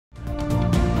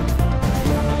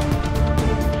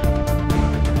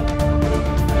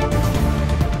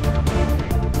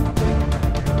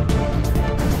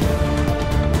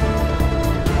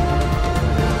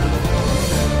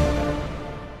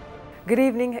Good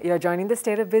evening. You're joining the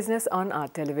State of Business on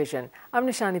Art Television. I'm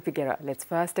Nishani Piguera. Let's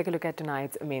first take a look at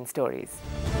tonight's main stories.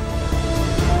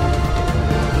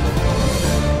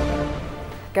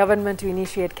 Government to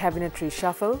initiate cabinet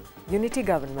reshuffle. Unity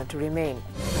government to remain.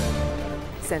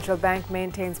 Central Bank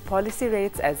maintains policy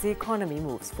rates as the economy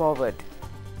moves forward.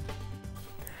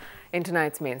 In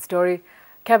tonight's main story,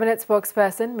 Cabinet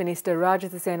spokesperson Minister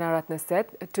Rajitha Senaratne said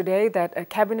today that a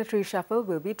cabinet reshuffle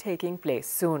will be taking place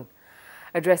soon.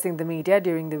 Addressing the media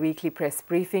during the weekly press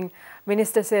briefing,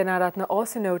 Minister Senaratne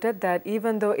also noted that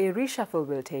even though a reshuffle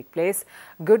will take place,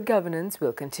 good governance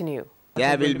will continue.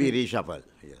 There will be reshuffle.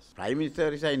 Yes. Prime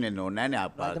Minister resign no nane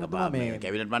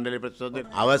cabinet mandali ප්‍රතිශෝධ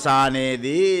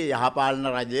අවසානයේදී යහපාලන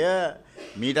රජය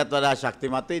මීටත් වඩා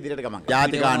ශක්තිමත්ව ඉදිරියට ගමන් කරනවා.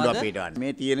 ජාතික ආණ්ඩුවක් පිටවන්න.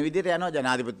 මේ තියෙන විදිහට යනවා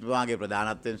ජනාධිපතිතුමාගේ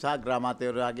ප්‍රධානත්වයෙන් සහ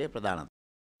ග්‍රාමාත්‍යවරයාගේ ප්‍රධානත්වයෙන්.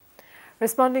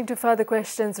 Responding to further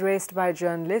questions raised by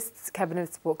journalists,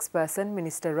 Cabinet spokesperson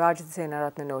Minister Rajitha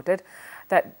Senaratne noted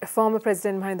that former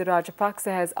President Mahinda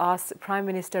Rajapaksa has asked Prime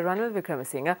Minister Ranil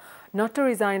Wickremesinghe not to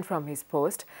resign from his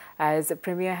post as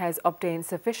Premier has obtained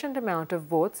sufficient amount of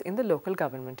votes in the local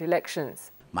government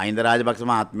elections. Mahinda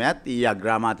Rajapaksa මහත්මයාත් ඊ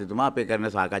අග්‍රාමාත්‍යතුමා අපේ කරන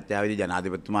සාකච්ඡාවේදී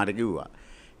ජනාධිපතිතුමාට කිව්වා.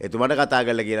 එතුමාට කතා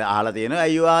කරලා කියලා අහලා තියෙනවා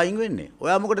අයියෝ අයින් වෙන්නේ.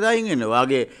 ඔයා මොකටද අයින් වෙන්නේ?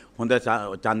 ඔයාගේ හොඳ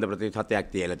ඡන්ද ප්‍රතිශතයක්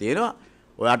තියලා තියෙනවා.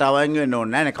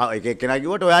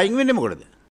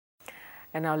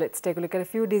 And now let's take a look at a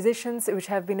few decisions which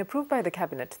have been approved by the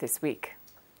Cabinet this week.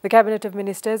 The Cabinet of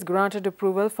Ministers granted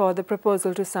approval for the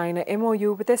proposal to sign a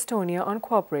MOU with Estonia on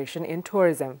cooperation in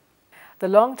tourism. The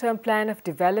long-term plan of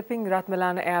developing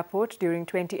Ratmalana Airport during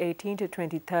 2018 to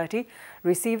 2030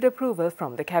 received approval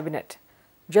from the Cabinet.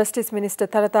 Justice Minister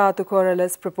Tharatha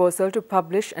Attukorala's proposal to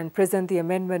publish and present the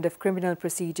amendment of Criminal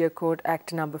Procedure Code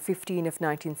Act No. 15 of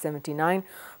 1979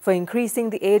 for increasing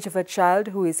the age of a child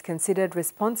who is considered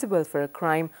responsible for a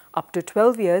crime up to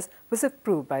 12 years was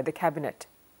approved by the Cabinet.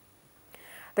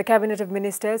 The Cabinet of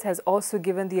Ministers has also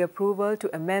given the approval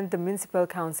to amend the Municipal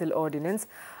Council Ordinance,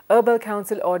 Urban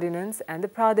Council Ordinance and the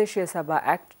Pradeshya Sabha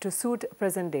Act to suit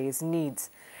present day's needs.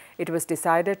 It was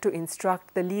decided to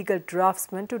instruct the legal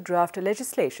draftsman to draft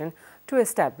legislation to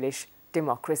establish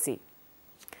democracy.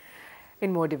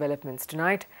 In more developments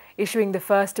tonight, issuing the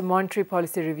first monetary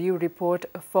policy review report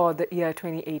for the year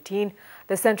 2018,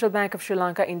 the Central Bank of Sri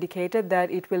Lanka indicated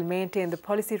that it will maintain the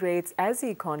policy rates as the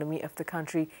economy of the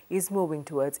country is moving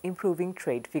towards improving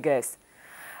trade figures.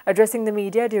 Addressing the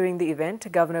media during the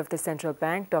event, Governor of the Central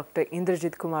Bank, Dr.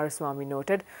 Indrajit Kumaraswamy,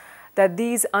 noted that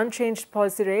these unchanged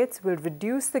policy rates will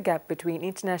reduce the gap between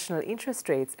international interest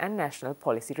rates and national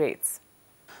policy rates.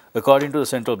 According to the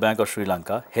Central Bank of Sri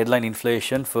Lanka, headline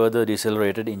inflation further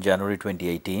decelerated in January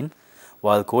 2018,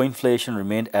 while co-inflation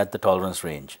remained at the tolerance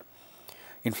range.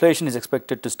 Inflation is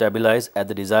expected to stabilize at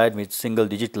the desired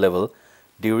mid-single-digit level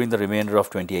during the remainder of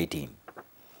 2018.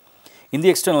 In the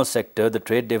external sector, the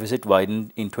trade deficit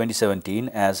widened in 2017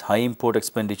 as high import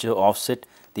expenditure offset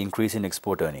the increase in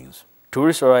export earnings.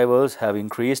 Tourist arrivals have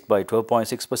increased by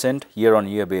 12.6%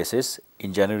 year-on-year basis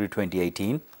in January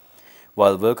 2018,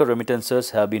 while worker remittances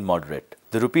have been moderate.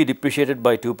 The rupee depreciated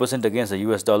by 2% against the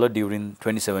US dollar during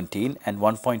 2017 and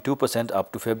 1.2%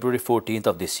 up to February 14th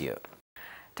of this year.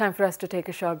 Time for us to take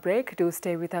a short break. Do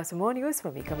stay with us for more news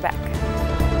when we come back.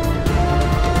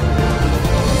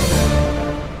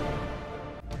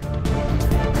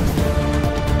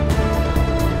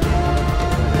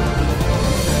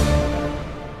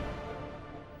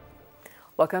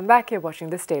 Welcome back. You're watching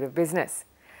The State of Business.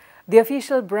 The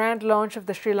official brand launch of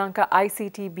the Sri Lanka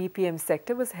ICT BPM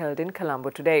sector was held in Colombo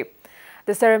today.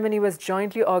 The ceremony was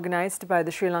jointly organized by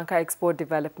the Sri Lanka Export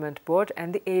Development Board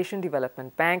and the Asian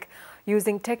Development Bank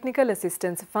using technical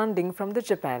assistance funding from the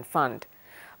Japan Fund.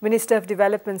 Minister of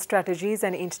Development Strategies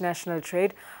and International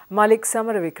Trade Malik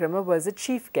Samaravikrama was the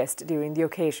chief guest during the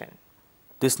occasion.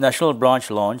 This national branch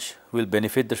launch will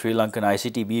benefit the Sri Lankan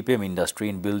ICT BPM industry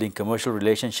in building commercial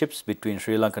relationships between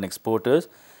Sri Lankan exporters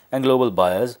and global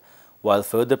buyers, while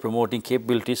further promoting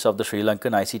capabilities of the Sri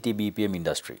Lankan ICT BPM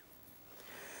industry.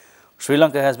 Sri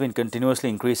Lanka has been continuously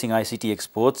increasing ICT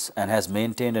exports and has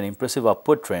maintained an impressive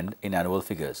upward trend in annual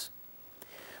figures.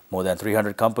 More than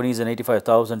 300 companies and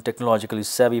 85,000 technologically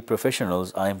savvy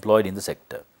professionals are employed in the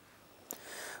sector.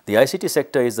 The ICT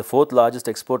sector is the fourth largest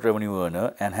export revenue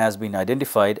earner and has been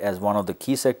identified as one of the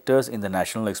key sectors in the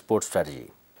National Export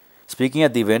Strategy. Speaking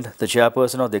at the event, the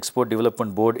chairperson of the Export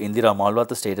Development Board, Indira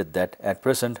Malwatha, stated that at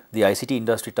present, the ICT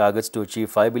industry targets to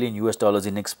achieve $5 billion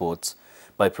in exports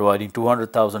by providing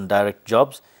 200,000 direct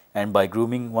jobs and by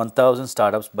grooming 1,000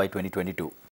 startups by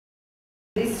 2022.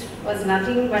 This was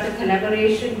nothing but a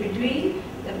collaboration between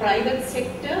the private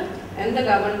sector and the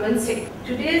government sector.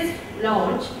 Today's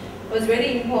launch was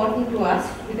very important to us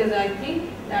because I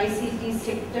think the ICT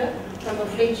sector from a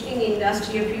fledgling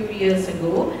industry a few years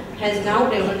ago has now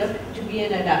developed to be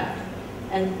an adult.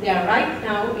 And they are right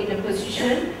now in a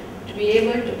position to be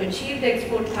able to achieve the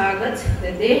export targets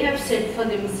that they have set for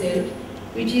themselves,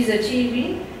 which is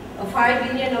achieving a 5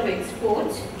 billion of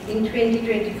exports in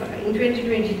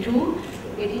 2022,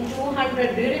 getting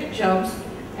 200 direct jobs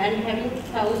and having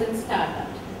 1,000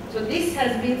 startups. So this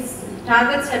has been,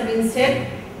 targets have been set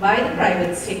by the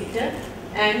private sector,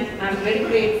 and I'm very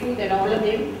grateful that all of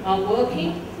them are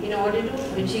working in order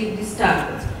to achieve these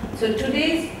targets. So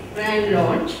today's brand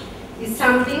launch is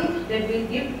something that will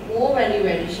give more value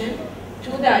addition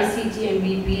to the ICT and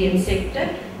BPM sector,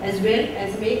 as well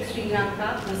as make Sri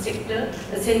Lanka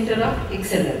a center of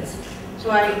excellence. So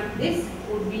this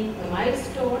would be a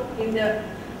milestone in the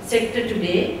sector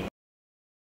today.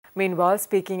 Meanwhile,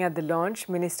 speaking at the launch,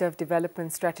 Minister of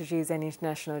Development Strategies and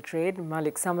International Trade,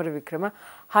 Malik Samaravikrama,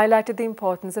 highlighted the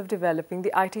importance of developing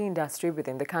the IT industry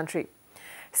within the country.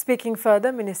 Speaking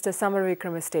further, Minister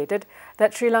Samaravikrama stated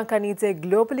that Sri Lanka needs a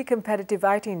globally competitive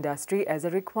IT industry as a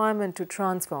requirement to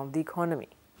transform the economy.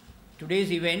 Today's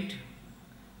event,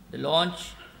 the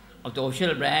launch of the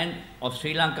official brand of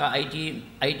Sri Lanka IT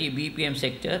BPM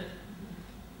sector,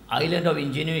 Island of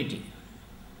Ingenuity,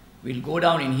 will go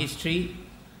down in history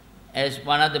as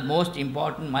one of the most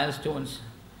important milestones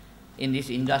in this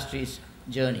industry's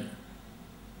journey.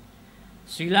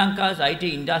 Sri Lanka's IT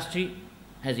industry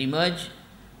has emerged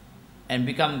and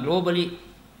become globally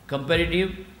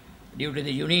competitive due to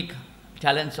the unique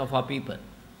talents of our people.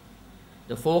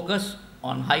 The focus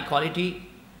on high quality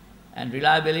and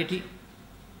reliability,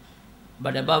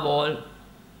 but above all,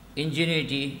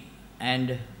 ingenuity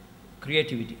and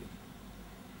creativity.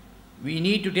 We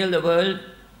need to tell the world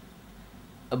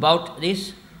about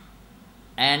this,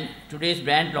 and today's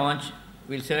brand launch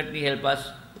will certainly help us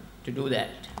to do that.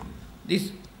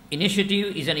 This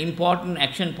initiative is an important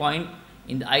action point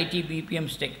in the IT BPM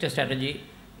sector strategy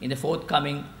in the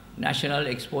forthcoming National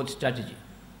Export Strategy,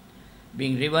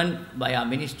 being driven by our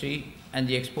Ministry and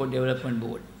the Export Development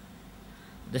Board.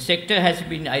 The sector has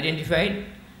been identified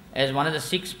as one of the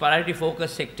 6 priority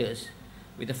focus sectors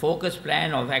with a focused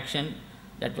plan of action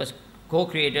that was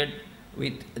co-created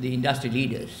with the industry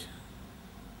leaders.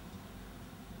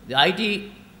 The IT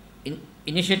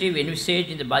initiative envisaged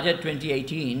in the budget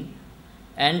 2018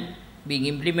 and being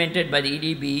implemented by the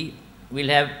EDB will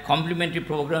have complementary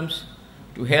programs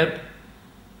to help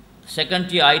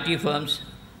second-tier IT firms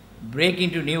break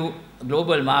into new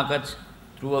global markets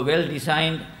through a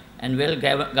well-designed and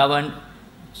well-governed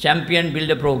champion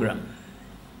builder program.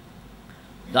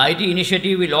 The IT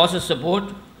initiative will also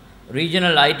support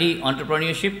regional IT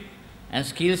entrepreneurship and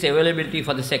skills availability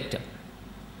for the sector.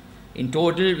 In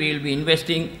total, we will be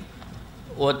investing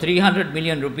over 300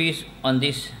 million rupees on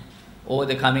this over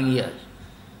the coming years.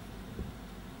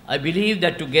 I believe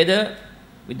that together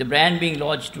with the brand being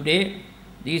launched today,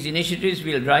 these initiatives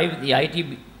will drive the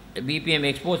IT BPM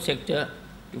export sector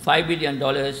to $5 billion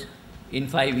in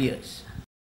 5 years.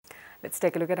 Let's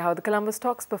take a look at how the Colombo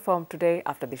stocks performed today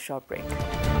after this short break.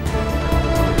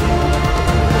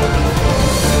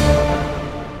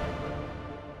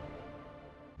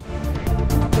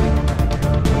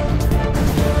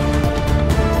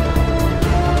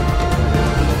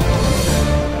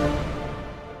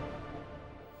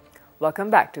 Welcome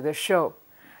back to the show.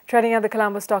 Trading at the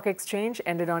Colombo Stock Exchange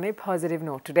ended on a positive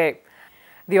note today.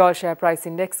 The All Share Price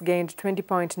Index gained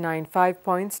 20.95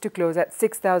 points to close at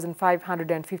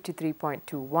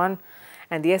 6,553.21,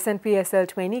 and the S&P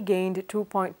SL20 gained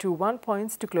 2.21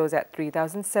 points to close at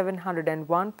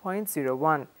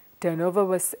 3,701.01. Turnover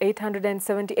was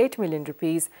 878 million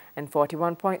rupees and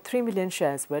 41.3 million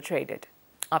shares were traded.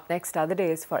 Up next are the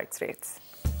day's forex rates.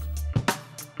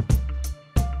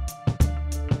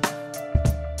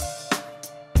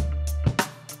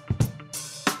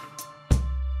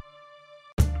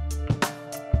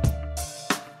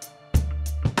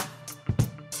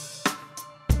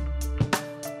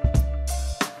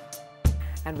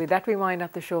 And with that, we wind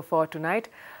up the show for tonight.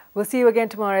 We'll see you again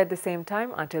tomorrow at the same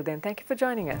time. Until then, thank you for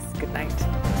joining us. Good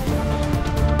night.